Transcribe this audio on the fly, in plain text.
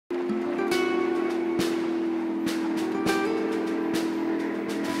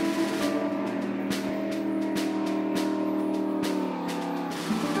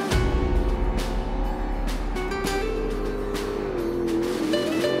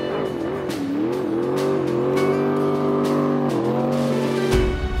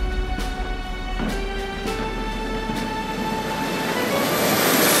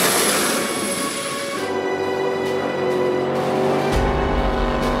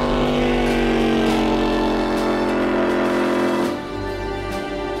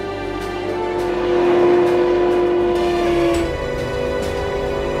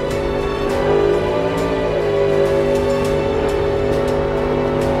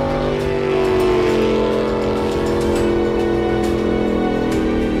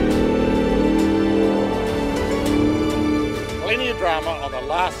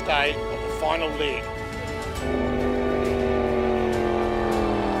day of the final leg.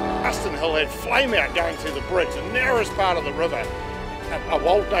 Justin Hill had flame out going through the bridge, the narrowest part of the river. A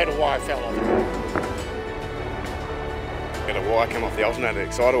Waltnator wire fell off. Had a wire come off the alternator,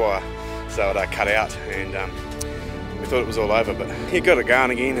 exciter wire, so it cut out, and we thought it was all over, but he got it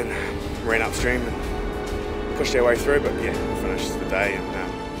going again and ran upstream and pushed our way through. But yeah, we finished the day, and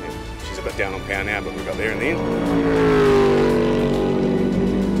yeah, she's a bit down on power now, but we got there in the end.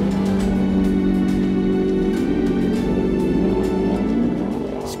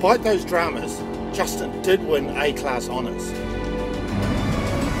 Despite those dramas, Justin did win A-class honours.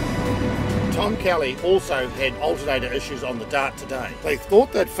 Tom Kelly also had alternator issues on the Dart today. They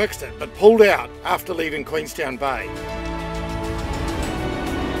thought they'd fixed it, but pulled out after leaving Queenstown Bay.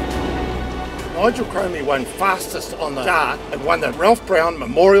 Mark Cromie won fastest on the Dart and won the Ralph Brown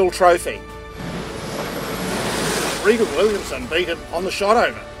Memorial Trophy. Regan Williamson beat him on the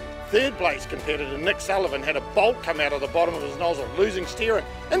Shotover. Third place competitor Nick Sullivan had a bolt come out of the bottom of his nozzle, losing steering.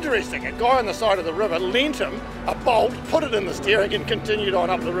 Interesting, a guy on the side of the river lent him a bolt, put it in the steering and continued on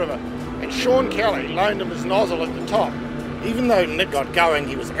up the river. And Sean Kelly loaned him his nozzle at the top. Even though Nick got going,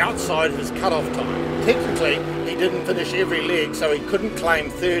 he was outside of his cut-off time. Technically, he didn't finish every leg, so he couldn't claim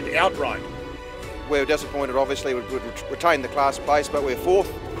third outright. We were disappointed, obviously, we'd retained the class place, but we're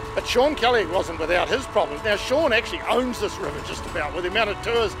fourth. But Sean Kelly wasn't without his problems. Now, Sean actually owns this river just about with the amount of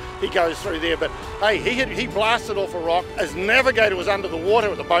tours he goes through there. But hey, he blasted off a rock. His navigator was under the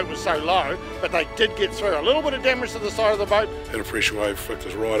water, the boat was so low, but they did get through. A little bit of damage to the side of the boat. Had a pressure wave flicked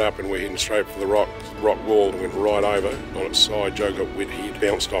us right up, and we're heading straight for the rock wall. Went right over on its side. Joe got wet head,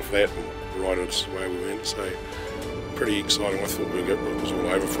 bounced off that, and right at us the way we went. So pretty exciting. I thought it was all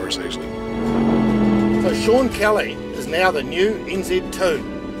over for us actually. So Sean Kelly is now the new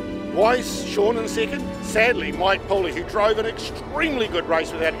NZ2. Why is Sean in second? Sadly, Mike Pooley, who drove an extremely good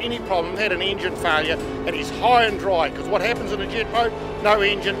race without any problem, had an engine failure, and he's high and dry, because what happens in a jet boat? No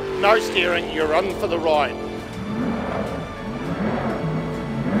engine, no steering, you're in for the ride.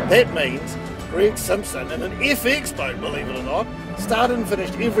 That means Greg Simpson in an FX boat, believe it or not, started and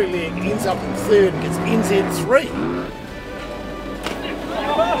finished every leg, ends up in third and gets NZ3.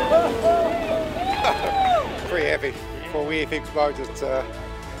 Pretty happy for FX boats.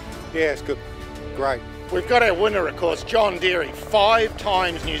 Yeah, it's good. Great. We've got our winner, of course, John Derry, 5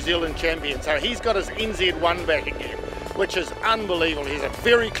 times New Zealand champion. So he's got his NZ1 back again, which is unbelievable. He's a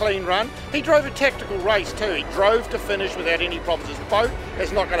very clean run. He drove a tactical race too. He drove to finish without any problems. His boat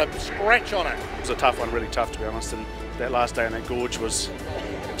has not got a scratch on it. It was a tough one, really tough to be honest. And that last day in that gorge was,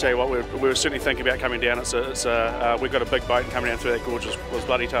 I'll tell you what, we were certainly thinking about coming down. We've got a big boat, and coming down through that gorge was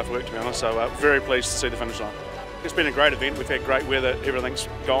bloody tough work, to be honest. So very pleased to see the finish line. It's been a great event. We've had great weather. Everything's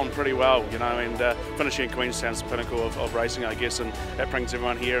gone pretty well, you know, and finishing in Queenstown's the pinnacle of racing, I guess, and that brings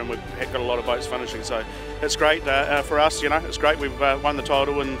everyone here, and we've got a lot of boats finishing, so it's great for us, you know. It's great we've won the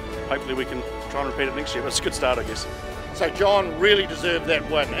title, and hopefully we can try and repeat it next year, but it's a good start, I guess. So John really deserved that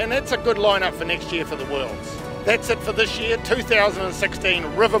win, and that's a good lineup for next year for the Worlds. That's it for this year, 2016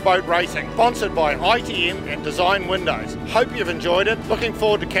 Riverboat Racing, sponsored by ITM and Design Windows. Hope you've enjoyed it. Looking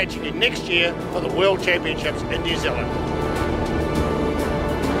forward to catching you next year for the World Championships in New Zealand.